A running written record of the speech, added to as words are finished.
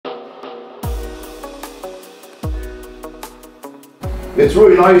it's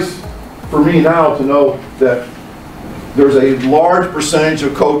really nice for me now to know that there's a large percentage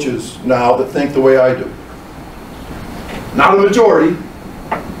of coaches now that think the way I do. Not a majority.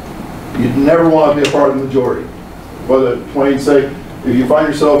 You'd never want to be a part of the majority. Whether plain say, if you find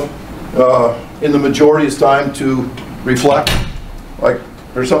yourself in the majority, it's time to reflect. Like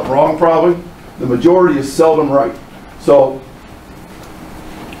there's something wrong probably. The majority is seldom right. So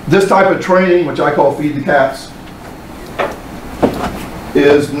this type of training, which I call feed the cats,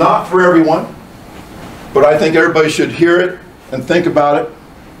 is not for everyone, but I think everybody should hear it and think about it.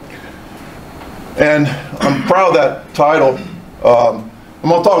 And I'm proud of that title. I'm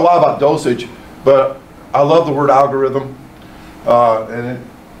going to talk a lot about dosage, but I love the word algorithm, and it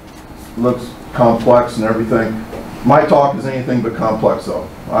looks complex and everything. My talk is anything but complex though.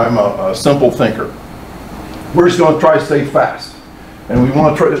 I'm a simple thinker. We're just going to try to stay fast. And we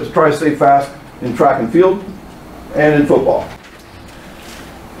want to try to stay fast in track and field and in football.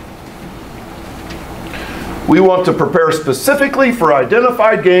 We want to prepare specifically for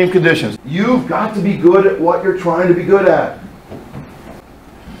identified game conditions. You've got to be good at what you're trying to be good at.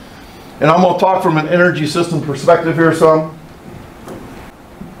 And I'm going to talk from an energy system perspective here some.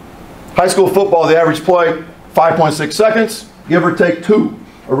 High school football, the average play, 5.6 seconds, give or take 2.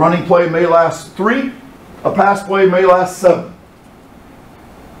 A running play may last 3. A pass play may last 7.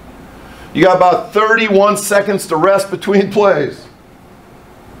 You got about 31 seconds to rest between plays.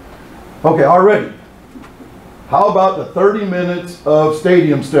 Okay, already. How about the 30 minutes of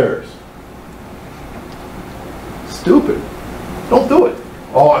stadium stairs? Stupid. Don't do it.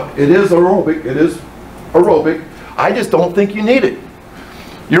 Oh, it is aerobic. It is aerobic. I just don't think you need it.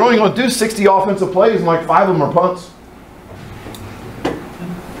 You're only going to do 60 offensive plays and like 5 of them are punts.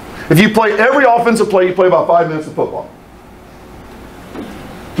 If you play every offensive play, you play about 5 minutes of football.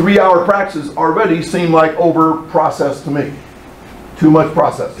 3-hour practices already seem like over-processed to me. Too much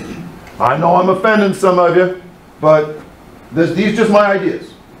processing. I know I'm offending some of you, but these are just my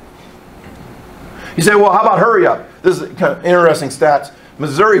ideas. You say, well, how about hurry up? This is kind of interesting stats.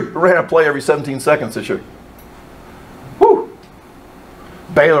 Missouri ran a play every 17 seconds this year. Whew.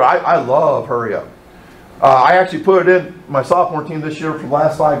 Baylor, I love hurry up. I actually put it in my sophomore team this year for the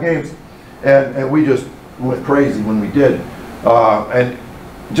last 5 games, and we just went crazy when we did. And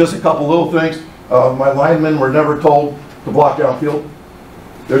just a couple little things. My linemen were never told to block downfield.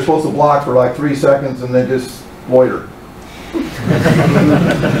 They're supposed to block for like 3 seconds and then just loiter.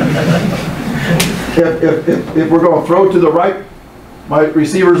 If we're going to throw to the right, my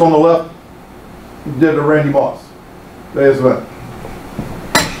receivers on the left did a Randy Moss. They just went.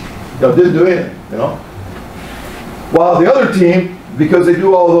 Didn't do anything, you know. While the other team, because they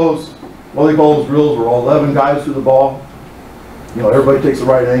do all those, what they call those drills, where all 11 guys through the ball, you know, everybody takes the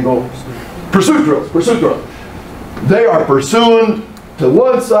right angle. Pursuit drills. They are pursuing to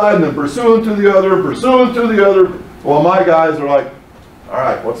one side and then pursuing to the other, pursuing to the other. Well, my guys are like, all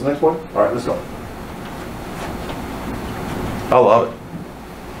right, what's the next one? All right, let's go. I love it.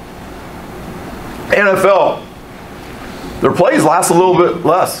 NFL, their plays last a little bit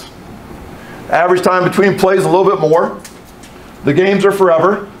less. Average time between plays a little bit more. The games are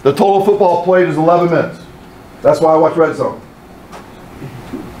forever. The total football played is 11 minutes. That's why I watch Red Zone.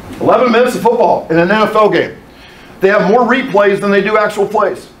 11 minutes of football in an NFL game. They have more replays than they do actual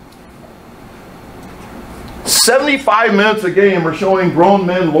plays. 75 minutes a game are showing grown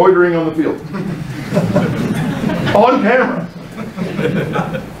men loitering on the field. On camera.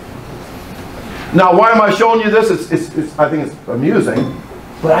 Now, why am I showing you this? I think it's amusing,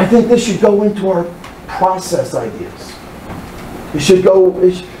 but I think this should go into our process ideas. We should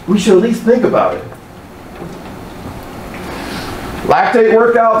at least think about it. Lactate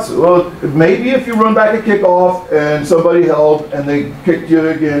workouts, well, maybe if you run back a kickoff and somebody held and they kicked you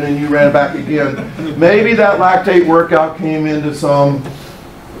again and you ran back again, maybe that lactate workout came into some,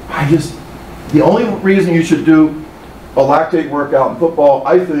 the only reason you should do a lactate workout in football,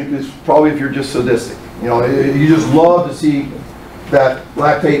 I think, is probably if you're just sadistic. You know, you just love to see that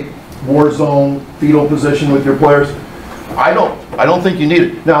lactate war zone fetal position with your players. I don't think you need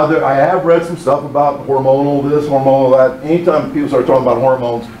it. Now, I have read some stuff about hormonal this, hormonal that. Anytime people start talking about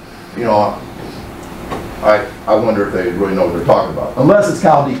hormones, you know, I wonder if they really know what they're talking about. Unless it's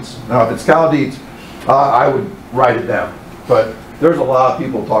Cal Dietz. Now, if it's Cal Dietz, I would write it down. But there's a lot of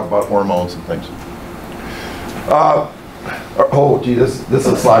people talk about hormones and things. Oh, gee, this is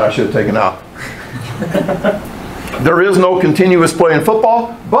a slide I should have taken out. There is no continuous play in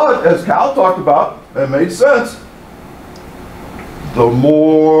football, but as Cal talked about, it made sense. The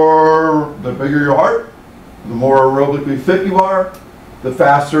bigger your heart, the more aerobically fit you are, the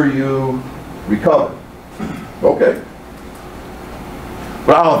faster you recover. Okay.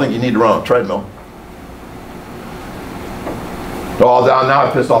 But I don't think you need to run on a treadmill. Oh, now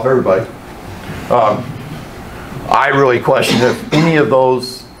I pissed off everybody. I really question if any of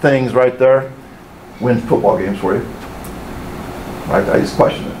those things right there wins football games for you. I just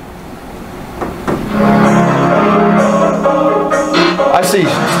question it. I see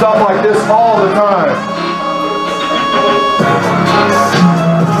stuff like this all the time.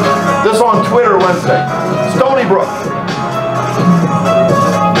 This on Twitter Wednesday. Stony Brook.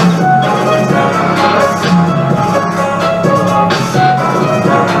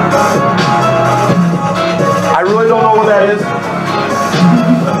 I really don't know what that is.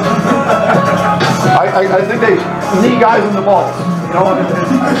 I think they knee guys in the balls. You know?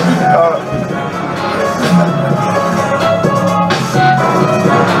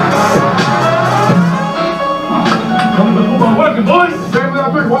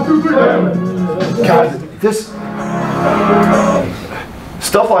 God, this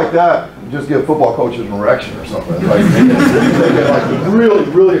stuff like that just give football coaches an erection or something. Like, they get like really,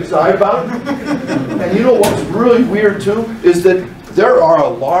 really excited about it. And you know what's really weird too is that there are a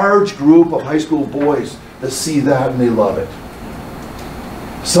large group of high school boys that see that and they love it.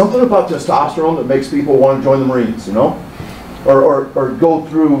 Something about testosterone that makes people want to join the Marines, you know, or go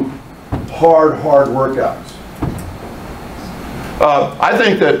through hard workouts. I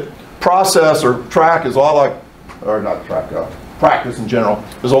think that process or track is a lot like, or not track, practice in general,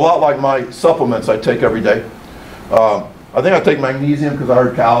 is a lot like my supplements I take every day. I think I take magnesium because I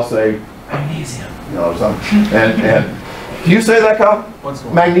heard Cal say, magnesium, you know, something. And do you say that, Cal?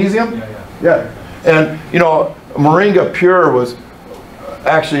 Magnesium? Yeah. And, you know, Moringa Pure was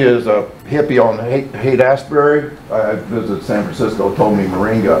actually as a hippie on Haight-Ashbury. I visited San Francisco, told me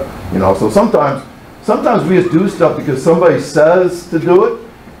Moringa, you know, so sometimes we just do stuff because somebody says to do it.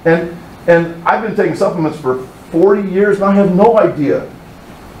 And I've been taking supplements for 40 years and I have no idea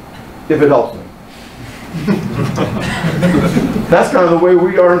if it helps me. That's kind of the way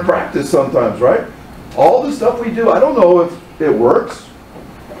we are in practice sometimes, right? All the stuff we do, I don't know if it works.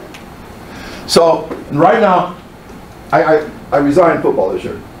 So right now, I resigned football this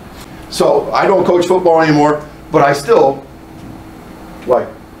year. So I don't coach football anymore, but I still, like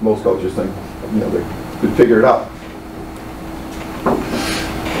most coaches think, you know, they could figure it out.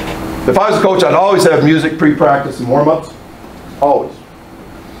 If I was a coach, I'd always have music pre-practice and warm-ups. Always.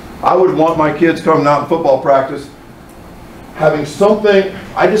 I would want my kids coming out in football practice having something.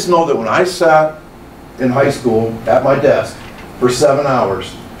 I just know that when I sat in high school at my desk for 7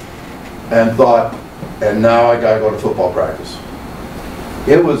 hours and thought, and now I gotta go to football practice.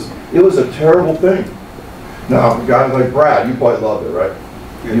 It was a terrible thing. Now, guys like Brad, you probably loved it, right?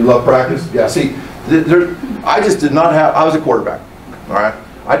 You love practice? Yeah, see, I just did not have, I was a quarterback, all right?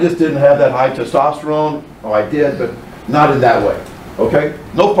 I just didn't have that high testosterone. Oh, I did, but not in that way, okay?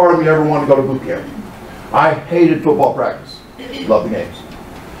 No part of me ever wanted to go to boot camp. I hated football practice. Loved the games.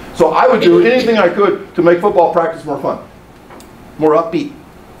 So I would do anything I could to make football practice more fun, more upbeat.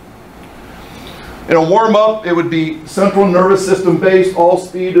 In a warm-up, it would be central nervous system based. All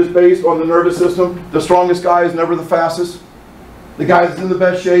speed is based on the nervous system. The strongest guy is never the fastest. The guy that's in the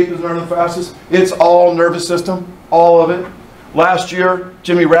best shape is never the fastest. It's all nervous system, all of it. Last year,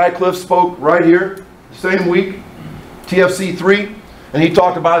 Jimmy Radcliffe spoke right here, same week, TFC 3, and he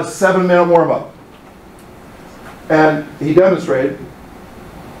talked about a 7-minute warm-up. And he demonstrated,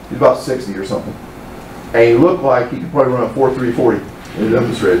 he's about 60 or something, and he looked like he could probably run a 4.340, and he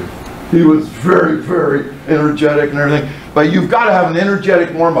demonstrated. He was very, very energetic and everything, but you've got to have an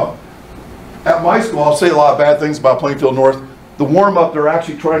energetic warm-up. At my school, I'll say a lot of bad things about Plainfield North. The warm-up, they're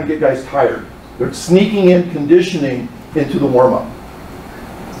actually trying to get guys tired. They're sneaking in conditioning into the warm-up.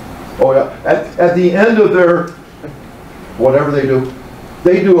 Oh yeah, at the end of their, whatever they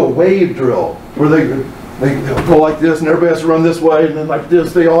do a wave drill where they go like this and everybody has to run this way, and then like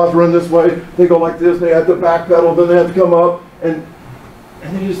this, they all have to run this way. They go like this, they have to backpedal, then they have to come up, and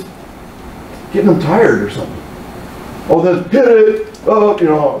they just getting them tired or something. Oh, then hit it, oh, you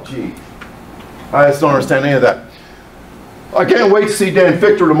know, gee. I just don't understand any of that. I can't wait to see Dan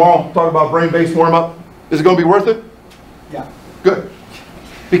Fichter tomorrow talk about brain-based warm-up. Is it going to be worth it? Yeah. Good.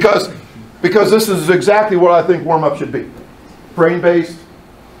 Because this is exactly what I think warm-up should be. Brain-based,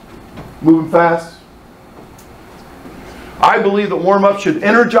 moving fast. I believe that warm-up should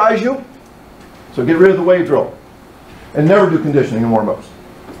energize you, so get rid of the wave drill. And never do conditioning in warm-ups.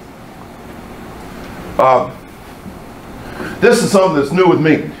 This is something that's new with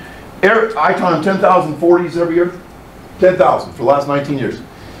me. I time 10,000 40s every year. 10,000 for the last 19 years.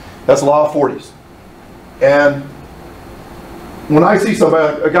 That's a lot of 40s. And when I see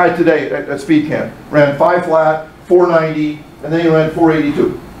somebody, a guy today at speed camp, ran 5 flat, 490, and then he ran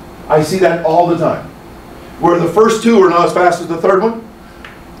 482. I see that all the time. Where the first two are not as fast as the third one.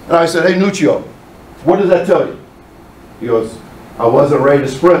 And I said, hey, Nuccio, what does that tell you? He goes, I wasn't ready to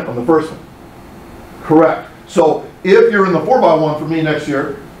sprint on the first one. Correct. So if you're in the 4x1 for me next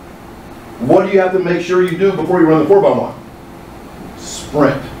year, what do you have to make sure you do before you run the 4x1?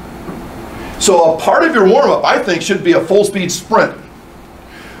 Sprint. So a part of your warm-up, I think, should be a full-speed sprint.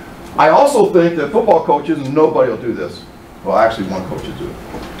 I also think that football coaches, and nobody will do this, well, actually one coach will do it,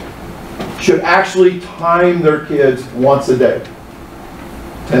 should actually time their kids once a day.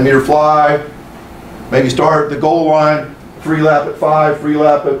 10-meter fly, maybe start at the goal line, free lap at 5, free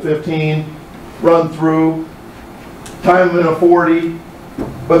lap at 15, run through, time them in a 40,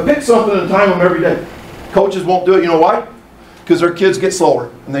 but pick something and time them every day. Coaches won't do it, you know why? Because their kids get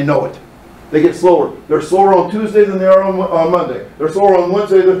slower, and they know it. They get slower. They're slower on Tuesday than they are on Monday. They're slower on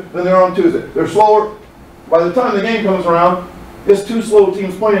Wednesday than they are on Tuesday. They're slower. By the time the game comes around, it's two slow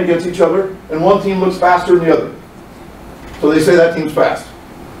teams playing against each other, and one team looks faster than the other. So they say that team's fast.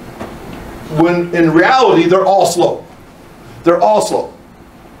 When in reality, they're all slow. They're all slow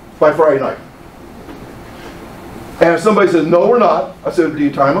by Friday night. And if somebody says, no, we're not, I said, do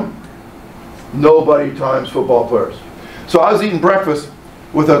you time them? Nobody times football players. So I was eating breakfast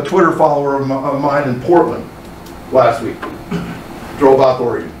with a Twitter follower of mine in Portland last week. Drove out to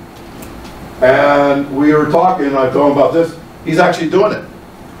Oregon. And we were talking, and I told him about this. He's actually doing it.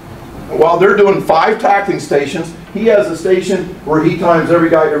 While they're doing 5 tackling stations, he has a station where he times every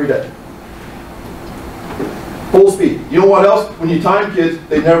guy every day. Full speed. You know what else? When you time kids,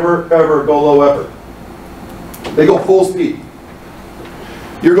 they never ever go low effort. They go full speed.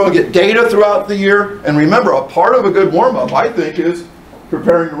 You're going to get data throughout the year, and remember, a part of a good warm-up, I think, is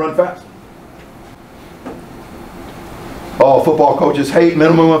preparing to run fast. Oh, football coaches hate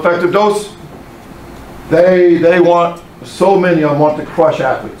minimum effective dose. They want, so many of them want to crush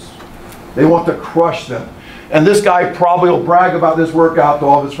athletes. They want to crush them. And this guy probably will brag about this workout to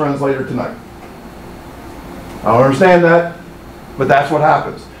all of his friends later tonight. I don't understand that, but that's what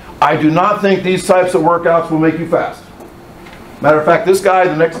happens. I do not think these types of workouts will make you fast. Matter of fact, this guy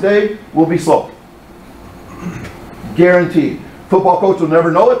the next day will be slow. Guaranteed. Football coach will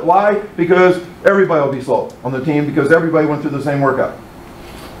never know it. Why? Because everybody will be slow on the team because everybody went through the same workout.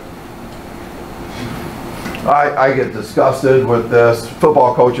 I get disgusted with this.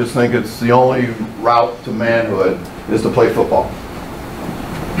 Football coaches think it's the only route to manhood is to play football.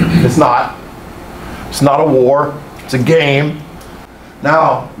 It's not. It's not a war. It's a game.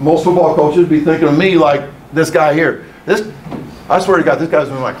 Now, most football coaches be thinking of me like this guy here. I swear to God, this guy's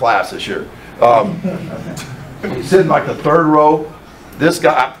in my class this year. He's sitting like the 3rd row. This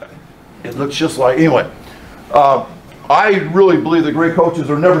guy, it looks just like, anyway. I really believe that great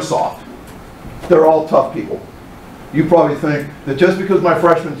coaches are never soft. They're all tough people. You probably think that just because my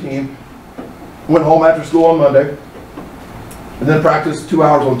freshman team went home after school on Monday, and then practiced 2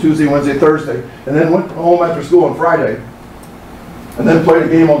 hours on Tuesday, Wednesday, Thursday, and then went home after school on Friday, and then played a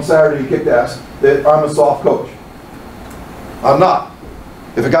game on Saturday and kicked ass, that I'm a soft coach. I'm not.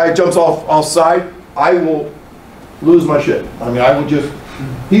 If a guy jumps offside, I will lose my shit. I mean, I would just,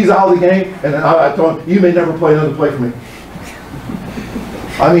 he's out of the game, and then I told him, you may never play another play for me.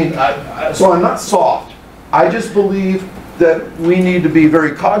 I mean, so I'm not soft. I just believe that we need to be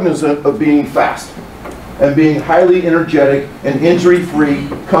very cognizant of being fast and being highly energetic and injury-free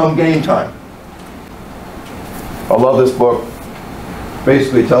come game time. I love this book.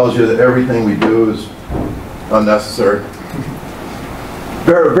 Basically tells you that everything we do is unnecessary.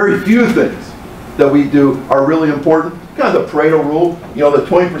 Very few things that we do are really important. Kind of the Pareto rule, you know, that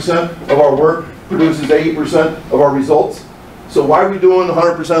 20% of our work produces 80% of our results. So why are we doing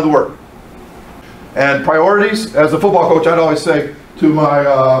 100% of the work? And priorities, as a football coach, I'd always say to my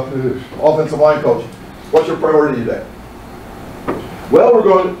offensive line coach, what's your priority today? Well, we're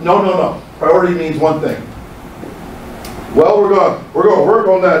going, no. Priority means one thing. Well, we're going to work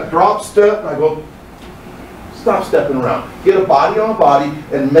on that drop step. I go, stop stepping around. Get a body on a body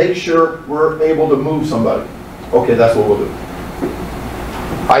and make sure we're able to move somebody. Okay, that's what we'll do.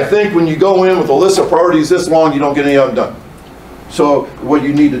 I think when you go in with a list of priorities this long, you don't get any of them done. So what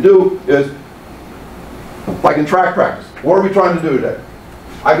you need to do is, like in track practice, what are we trying to do today?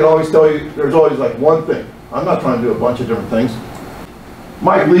 I can always tell you, there's always like one thing. I'm not trying to do a bunch of different things.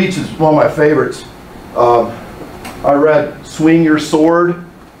 Mike Leach is one of my favorites. I read Swing Your Sword,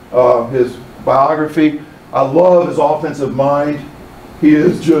 his biography. I love his offensive mind. He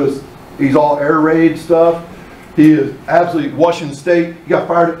is just, he's all air raid stuff. He is absolutely, Washington State, he got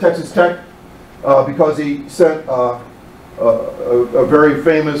fired at Texas Tech because he sent a very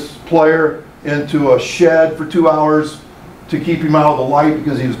famous player into a shed for 2 hours to keep him out of the light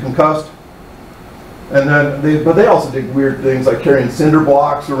because he was concussed. And then, but they also did weird things like carrying cinder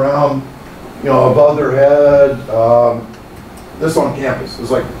blocks around, you know, above their head. This on campus. It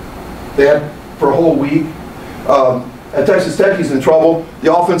was like they had for a whole week. At Texas Tech, he's in trouble.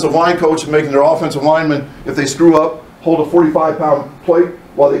 The offensive line coach is making their offensive linemen, if they screw up, hold a 45-pound plate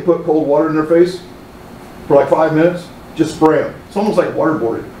while they put cold water in their face for like 5 minutes. Just spray them. It's almost like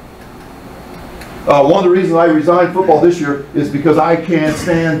waterboarding. One of the reasons I resigned football this year is because I can't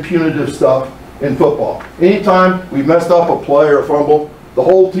stand punitive stuff in football. Anytime we messed up a play or a fumble, the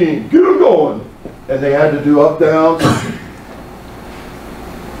whole team, get them going. And they had to do up, downs.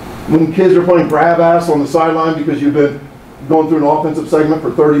 When kids are playing grab ass on the sideline because you've been going through an offensive segment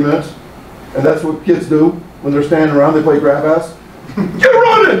for 30 minutes, and that's what kids do when they're standing around, they play grab ass. Get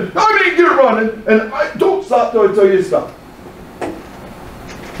running! I mean, get running! And don't stop till I tell you to stop.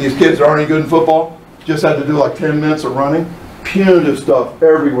 These kids aren't any good in football. Just had to do like 10 minutes of running. Punitive stuff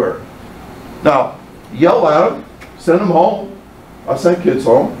everywhere. Now, yell at them, send them home. I sent kids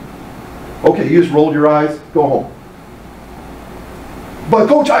home. Okay, you just rolled your eyes, go home. But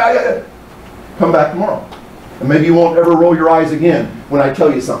coach, I come back tomorrow. And maybe you won't ever roll your eyes again when I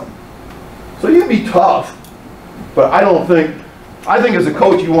tell you something. So you can be tough, but I think as a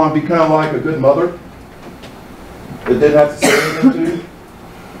coach you want to be kind of like a good mother that didn't have to say anything to you,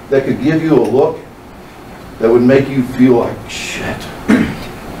 that could give you a look that would make you feel like shit.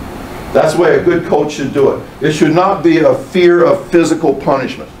 That's the way a good coach should do it. It should not be a fear of physical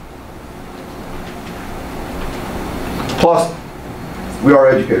punishment. Plus, we are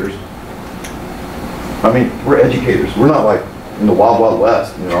educators. I mean, we're educators. We're not like in the Wild Wild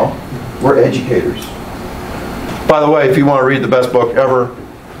West, you know. We're educators. By the way, if you want to read the best book ever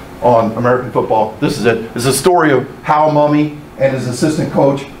on American football, this is it. It's a story of Hal Mumme and his assistant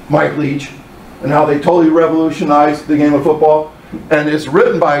coach, Mike Leach, and how they totally revolutionized the game of football. And it's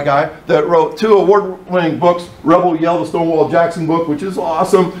written by a guy that wrote 2 award-winning books, Rebel Yell, the Stonewall Jackson book, which is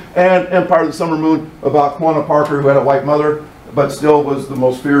awesome, and Empire of the Summer Moon about Quanah Parker, who had a white mother, but still was the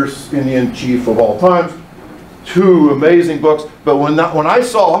most fierce Indian chief of all times. 2 amazing books. But when I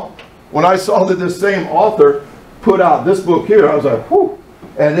saw that this same author put out this book here, I was like, whew,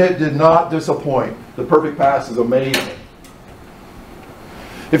 and it did not disappoint. The Perfect Pass is amazing.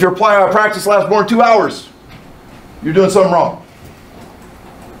 If your practice lasts more than 2 hours, you're doing something wrong.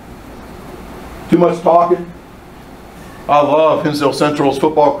 Too much talking. I love Hinsdale Central's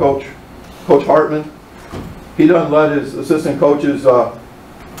football coach, Coach Hartman. He doesn't let his assistant coaches,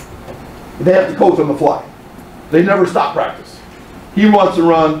 they have to coach on the fly. They never stop practice. He wants to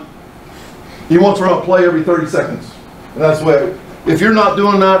run a play every 30 seconds. And that's the way, if you're not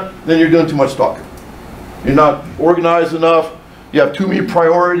doing that, then you're doing too much talking. You're not organized enough. You have too many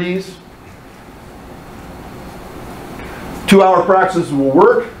priorities. 2-hour practices will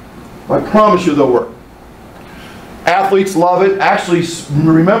work. I promise you they'll work. Athletes love it. Actually,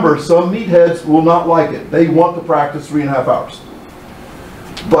 remember, some meatheads will not like it. They want to practice 3.5 hours.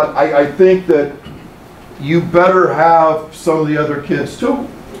 But I think that you better have some of the other kids too.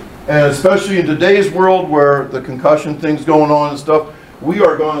 And especially in today's world where the concussion thing's going on and stuff, we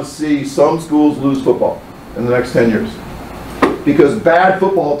are going to see some schools lose football in the next 10 years. Because bad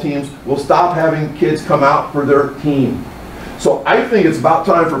football teams will stop having kids come out for their team. So I think it's about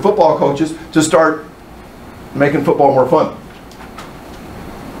time for football coaches to start making football more fun.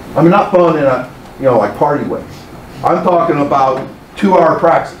 I mean, not fun in a, like party way. I'm talking about 2-hour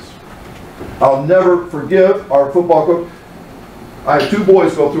practice. I'll never forgive our football coach. I had 2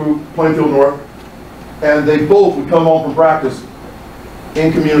 boys go through Plainfield North, and they both would come home from practice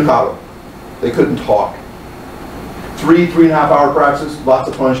incommunicado. They couldn't talk. 3.5 hour practice, lots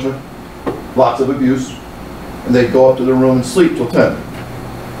of punishment, lots of abuse, and they'd go up to their room and sleep till 10.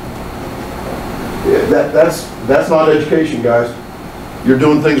 That's not education, guys. You're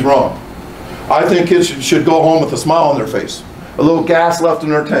doing things wrong. I think kids should go home with a smile on their face, a little gas left in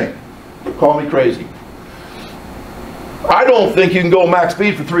their tank. Call me crazy. I don't think you can go max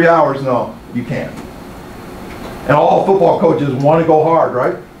speed for 3 hours. No, you can't. And all football coaches want to go hard,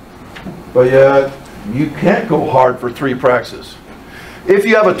 right? But yet, you can't go hard for 3 practices. If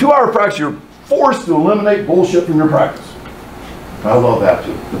you have a 2-hour practice, you're forced to eliminate bullshit from your practice. I love that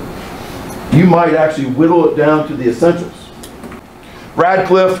too. You might actually whittle it down to the essentials.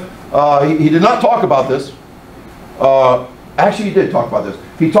 Radcliffe, he did not talk about this. Actually, he did talk about this.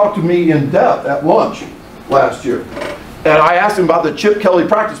 He talked to me in depth at lunch last year. And I asked him about the Chip Kelly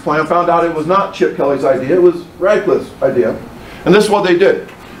practice plan. Found out it was not Chip Kelly's idea. It was Radcliffe's idea. And this is what they did.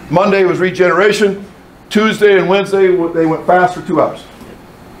 Monday was regeneration. Tuesday and Wednesday, they went fast for 2 hours.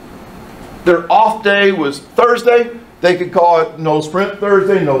 Their off day was Thursday. They could call it no sprint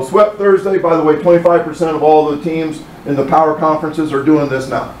Thursday, no sweat Thursday. By the way, 25% of all the teams in the power conferences are doing this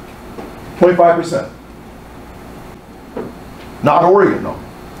now. 25%. Not Oregon, though.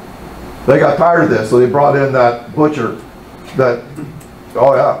 They got tired of this, so they brought in that butcher that,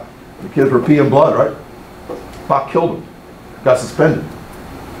 oh yeah, the kids were peeing blood, right? About killed him. Got suspended.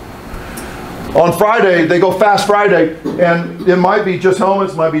 On Friday, they go Fast Friday, and it might be just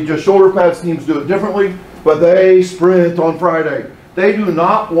helmets, might be just shoulder pads. Teams do it differently, but they sprint on Friday. They do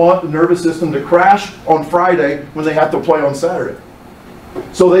not want the nervous system to crash on Friday when they have to play on Saturday.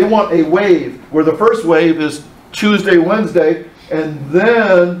 So they want a wave, where the first wave is Tuesday, Wednesday, and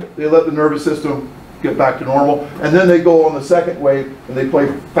then they let the nervous system get back to normal, and then they go on the second wave, and they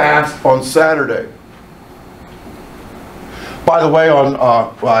play fast on Saturday. By the way, on,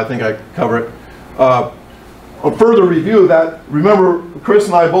 well, I think I cover it. A further review of that, remember Chris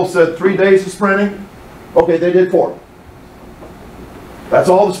and I both said 3 days of sprinting? Okay, they did 4. That's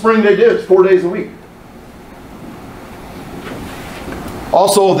all the spring they did, 4 days a week.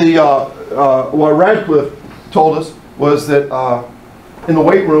 Also, what Radcliffe told us was that in the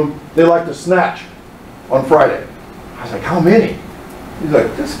weight room, they like to snatch on Friday. I was like, how many? He's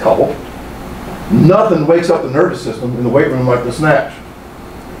like, just a couple. Nothing wakes up the nervous system in the weight room like the snatch.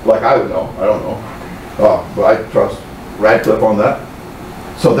 Like I would know, I don't know. But I trust Radcliffe on that.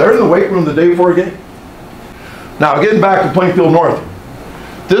 So they're in the weight room the day before a game. Now getting back to Plainfield North.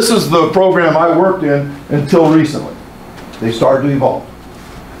 This is the program I worked in until recently. They started to evolve.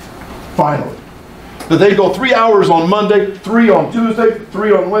 Finally. But they go 3 hours on Monday, 3 on Tuesday,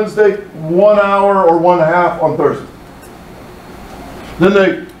 3 on Wednesday, 1 hour or 1.5 on Thursday.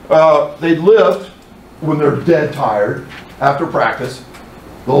 Then they lift when they're dead tired after practice.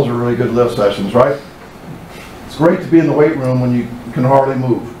 Those are really good lift sessions, right? It's great to be in the weight room when you can hardly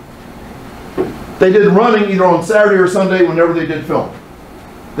move. They did running either on Saturday or Sunday whenever they did film.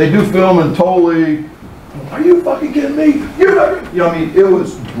 They do film and totally, are you fucking kidding me? You're not, you know, I mean, it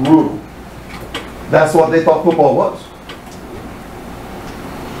was brutal. That's what they thought football was.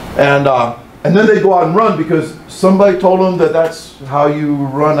 And then they go out and run because somebody told them that that's how you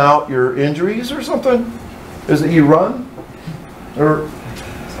run out your injuries or something. Is it you run? Or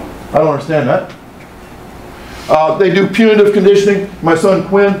I don't understand that. They do punitive conditioning. My son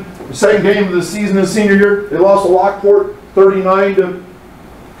Quinn, the second game of the season his senior year, they lost to Lockport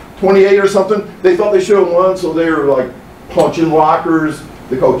 39-28 or something. They thought they should have won, so they were like punching lockers,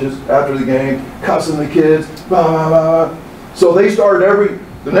 the coaches, after the game, cussing the kids, blah, blah, blah. So they started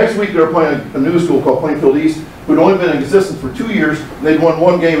the next week they were playing a new school called Plainfield East, who had only been in existence for 2 years, and they'd won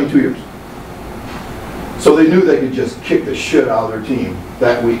 1 game in 2 years. So they knew they could just kick the shit out of their team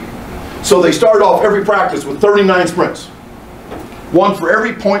that week. So they started off every practice with 39 sprints. 1 for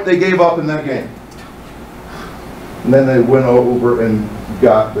every point they gave up in that game. And then they went over and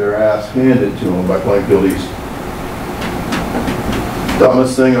got their ass handed to them by Plainfield East.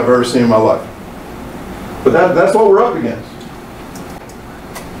 Dumbest thing I've ever seen in my life. But that's what we're up against.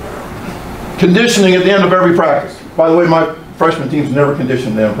 Conditioning at the end of every practice. By the way, my freshman teams never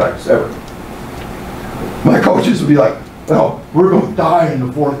conditioned at the end of practice, ever. My coaches would be like, well, we're going to die in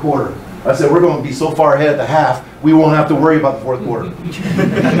the 4th quarter. I said, we're going to be so far ahead at the half, we won't have to worry about the 4th quarter.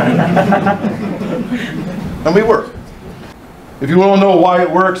 And we work. If you want to know why it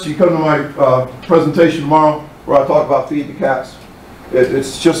works, you come to my presentation tomorrow where I talk about Feed the Cats.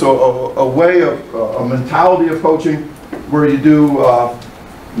 It's just a way of, a mentality of coaching where you do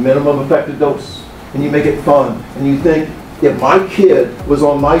minimum effective dose and you make it fun. And you think, if my kid was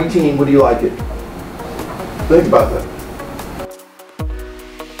on my team, would he like it? Think about that.